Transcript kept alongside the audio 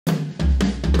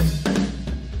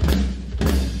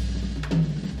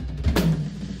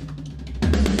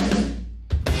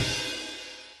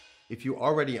if you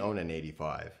already own an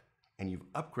aD5 and you've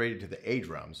upgraded to the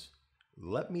aDrums,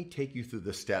 let me take you through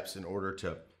the steps in order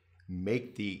to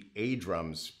make the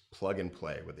aDrums plug and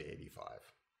play with the aD5.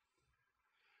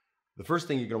 The first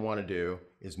thing you're going to want to do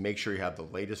is make sure you have the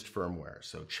latest firmware.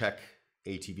 So check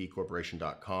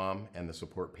atvcorporation.com and the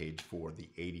support page for the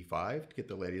aD5 to get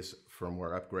the latest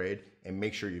firmware upgrade, and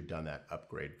make sure you've done that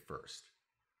upgrade first.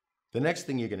 The next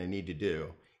thing you're going to need to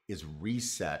do is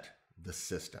reset the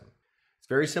system. It's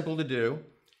very simple to do.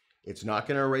 It's not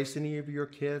going to erase any of your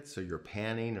kits or your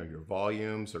panning or your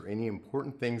volumes or any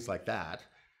important things like that,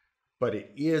 but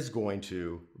it is going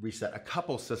to reset a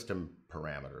couple system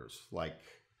parameters like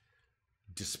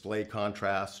display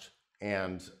contrast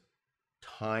and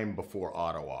time before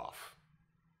auto off.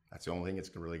 That's the only thing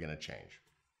it's really going to change.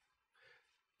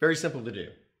 Very simple to do.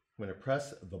 I'm going to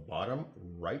press the bottom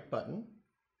right button,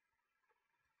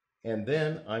 and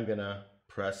then I'm going to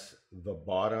press the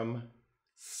bottom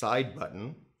side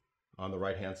button on the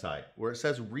right hand side where it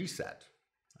says reset.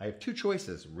 I have two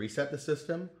choices: reset the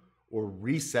system or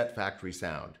reset factory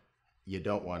sound. You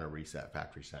don't want to reset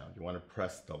factory sound. You want to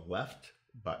press the left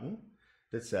button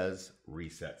that says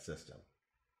reset system.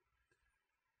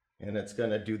 And it's going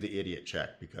to do the idiot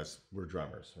check because we're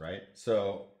drummers, right?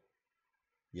 So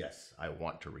yes, I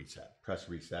want to reset. Press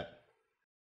reset.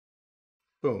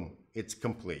 Boom, it's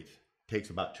complete. Takes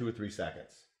about 2 or 3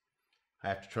 seconds. I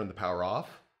have to turn the power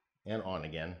off and on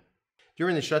again.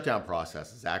 During the shutdown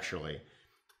process,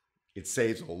 it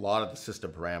saves a lot of the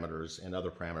system parameters and other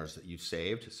parameters that you've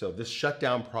saved. So this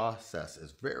shutdown process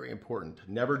is very important.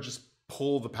 Never just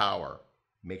pull the power.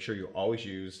 Make sure you always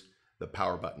use the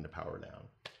power button to power down.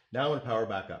 Now I'm going to power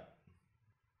back up.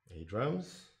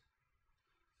 aDrums,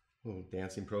 little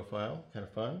dancing profile, kind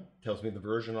of fun. Tells me the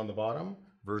version on the bottom,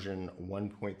 version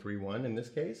 1.31 in this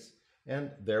case. And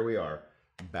there we are,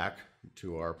 back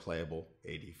to our playable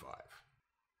aD5.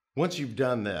 Once you've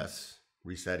done this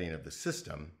resetting of the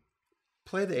system,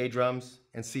 play the aDrums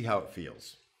and see how it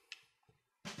feels.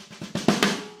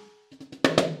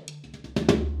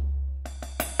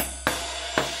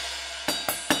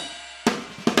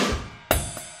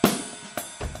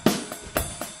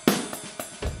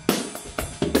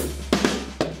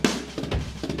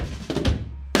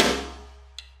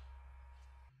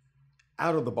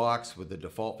 Out of the box with the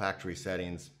default factory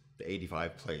settings, the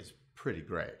aD5 plays pretty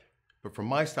great. But for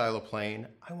my style of playing,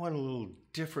 I want a little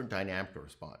different dynamic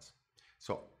response.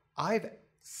 So I've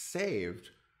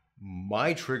saved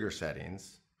my trigger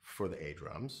settings for the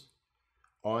aDrums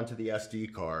onto the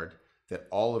SD card that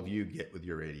all of you get with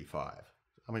your aD5. I'm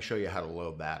going to show you how to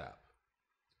load that up.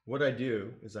 What I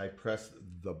do is I press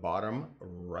the bottom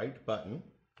right button,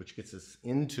 which gets us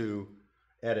into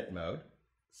edit mode,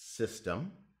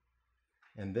 system,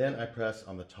 and then I press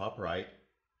on the top right,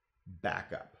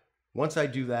 backup. Once I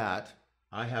do that,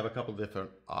 I have a couple different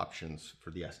options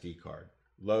for the SD card: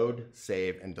 load,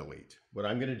 save, and delete. What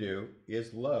I'm going to do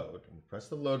is load. I'm going to press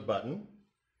the load button,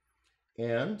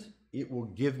 and it will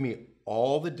give me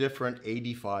all the different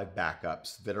aD5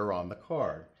 backups that are on the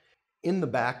card. In the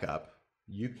backup,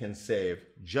 you can save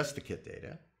just the kit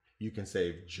data, you can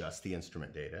save just the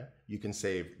instrument data, you can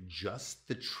save just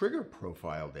the trigger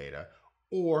profile data,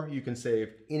 or you can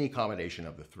save any combination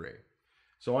of the three.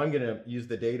 So I'm going to use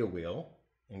the data wheel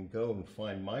and go and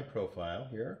find my profile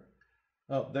here.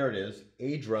 Oh, there it is,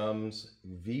 aDrums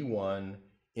V1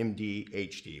 MD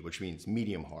HD, which means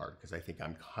medium hard, because I think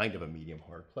I'm kind of a medium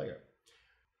hard player.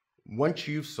 Once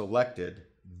you've selected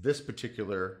this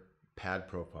particular pad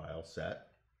profile set,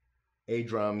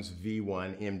 aDrums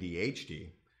V1 MD HD,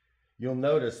 you'll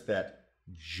notice that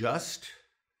just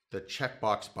the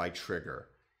checkbox by trigger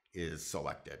is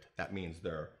selected. That means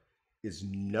there is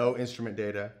no instrument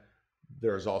data.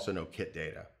 There is also no kit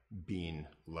data being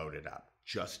loaded up,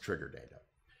 just trigger data.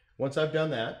 Once I've done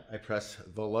that, I press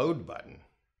the load button.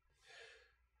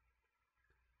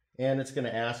 And it's going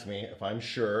to ask me if I'm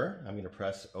sure. I'm going to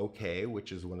press OK,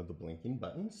 which is one of the blinking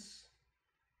buttons.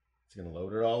 It's going to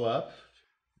load it all up.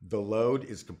 The load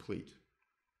is complete.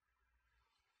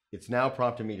 It's now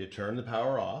prompting me to turn the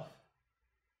power off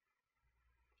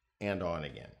and on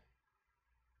again.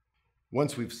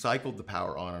 Once we've cycled the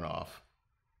power on and off,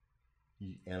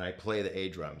 and I play the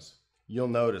aDrums, you'll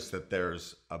notice that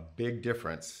there's a big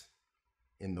difference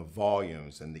in the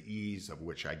volumes and the ease of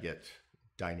which I get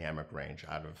dynamic range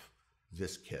out of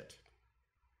this kit.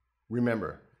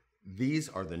 Remember, these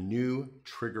are the new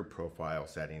trigger profile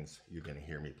settings you're going to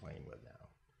hear me playing with now.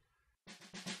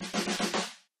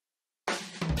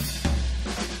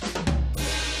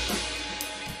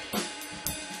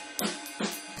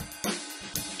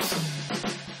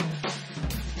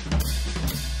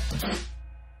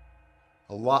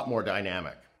 A lot more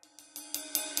dynamic.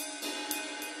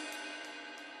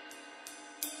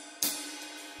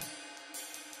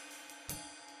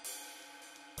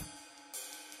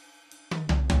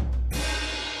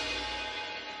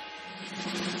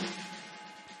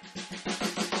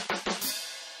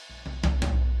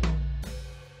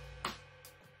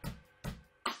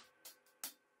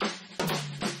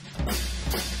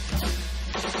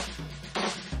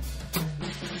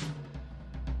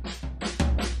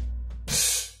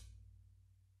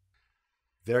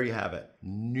 There you have it.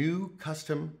 New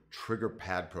custom trigger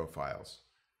pad profiles.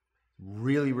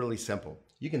 Really, really simple.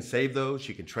 You can save those,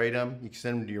 you can trade them, you can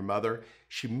send them to your mother.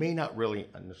 She may not really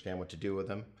understand what to do with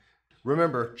them.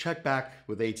 Remember, check back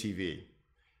with ATV.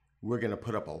 We're gonna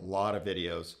put up a lot of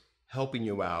videos helping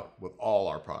you out with all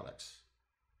our products,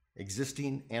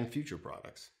 existing and future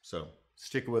products. So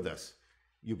stick with us.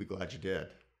 You'll be glad you did.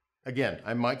 Again,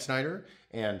 I'm Mike Snyder,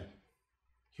 and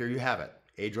here you have it.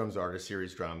 aDrums Artist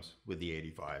Series drums with the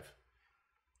aD5,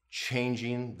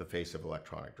 changing the face of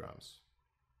electronic drums.